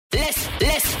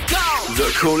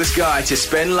The coolest guy to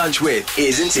spend lunch with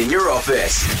isn't in your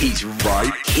office. He's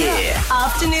right here.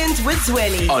 Afternoons with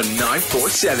Zweli On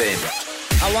 947.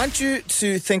 I want you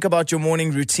to think about your morning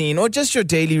routine or just your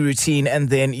daily routine, and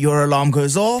then your alarm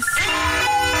goes off.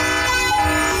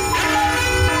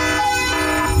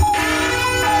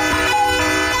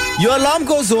 Your alarm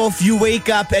goes off, you wake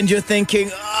up and you're thinking,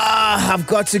 I've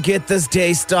got to get this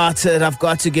day started. I've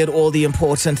got to get all the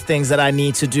important things that I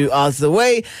need to do out of the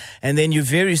way. And then you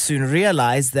very soon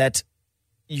realize that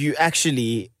you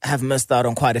actually have missed out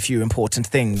on quite a few important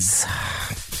things.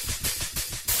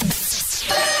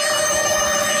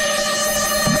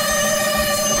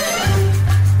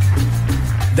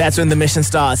 That's when the mission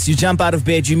starts. You jump out of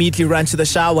bed, you immediately run to the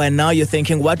shower, and now you're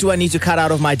thinking, what do I need to cut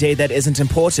out of my day that isn't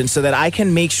important so that I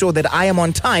can make sure that I am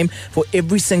on time for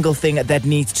every single thing that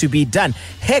needs to be done?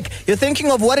 Heck, you're thinking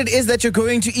of what it is that you're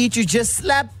going to eat. You just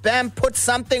slap, bam, put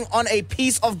something on a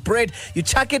piece of bread. You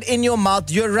chuck it in your mouth.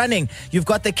 You're running. You've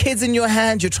got the kids in your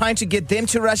hand. You're trying to get them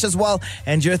to rush as well.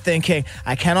 And you're thinking,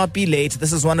 I cannot be late.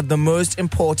 This is one of the most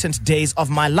important days of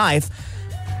my life.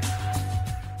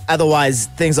 Otherwise,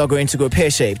 things are going to go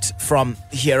pear-shaped from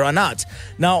here on out.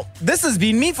 Now, this has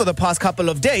been me for the past couple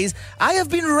of days. I have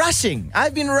been rushing.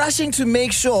 I've been rushing to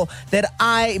make sure that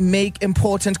I make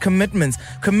important commitments.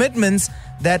 Commitments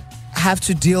that have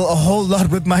to deal a whole lot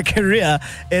with my career,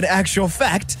 in actual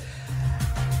fact.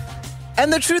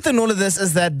 And the truth in all of this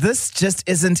is that this just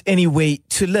isn't any way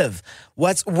to live.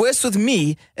 What's worse with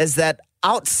me is that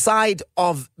outside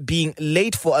of being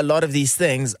late for a lot of these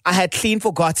things, I had clean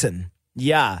forgotten.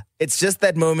 Yeah, it's just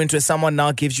that moment where someone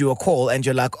now gives you a call and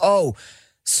you're like, oh,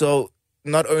 so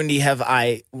not only have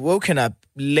I woken up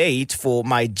late for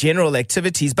my general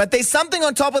activities, but there's something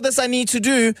on top of this I need to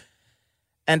do.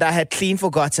 And I had clean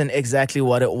forgotten exactly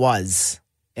what it was.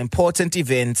 Important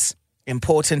events,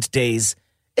 important days,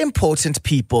 important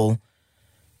people.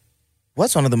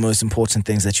 What's one of the most important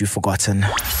things that you've forgotten?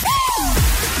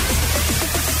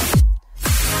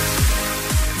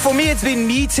 For me, it's been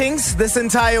meetings this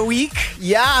entire week.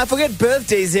 Yeah, I forget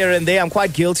birthdays here and there. I'm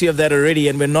quite guilty of that already,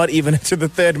 and we're not even into the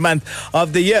third month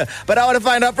of the year. But I want to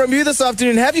find out from you this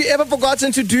afternoon, have you ever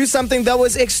forgotten to do something that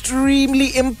was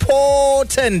extremely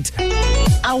important?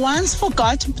 I once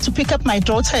forgot to pick up my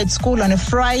daughter at school on a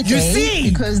Friday. You see?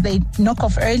 Because they knock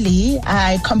off early.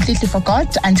 I completely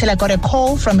forgot until I got a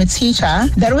call from a teacher.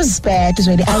 That was bad,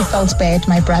 really. I felt bad,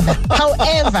 my brother.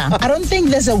 However, I don't think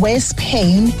there's a worse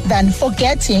pain than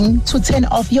forgetting to turn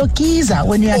off your geyser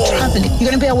when you are traveling. You're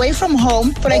going to be away from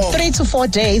home for like 3 to 4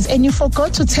 days and you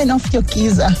forgot to turn off your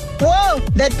geyser. Whoa!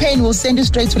 That pain will send you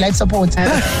straight to life support.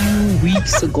 A few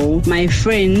weeks ago, my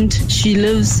friend, she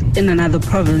lives in another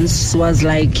province, was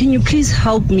like, can you please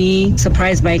help me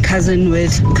surprise my cousin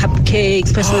with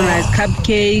cupcakes, personalized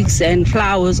cupcakes and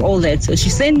flowers, all that. So she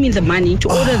sent me the money to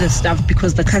order the stuff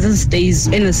because the cousin stays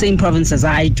in the same province as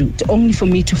I do. Only for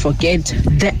me to forget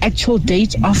the actual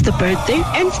date of the birthday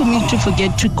and for me to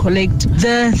forget to collect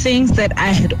the things that I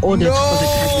had ordered for the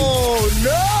cousin.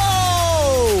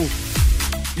 No!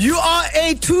 You are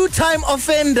a two-time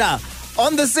offender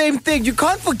on the same thing. You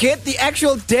can't forget the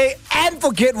actual day and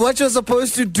forget what you're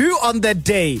supposed to do on that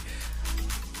day.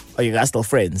 Are you guys still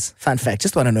friends? Fun fact,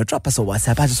 just want to know, drop us a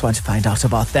WhatsApp. I just want to find out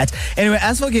about that. Anyway,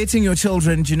 as for getting your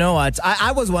children, do you know what?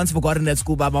 I was once forgotten at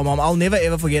school by my mom. I'll never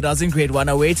ever forget. I was in grade 1.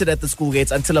 I waited at the school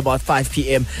gates until about 5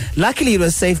 p.m. Luckily, it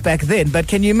was safe back then. But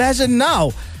can you imagine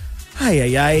now? Ay,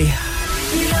 ay, ay.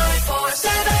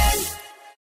 947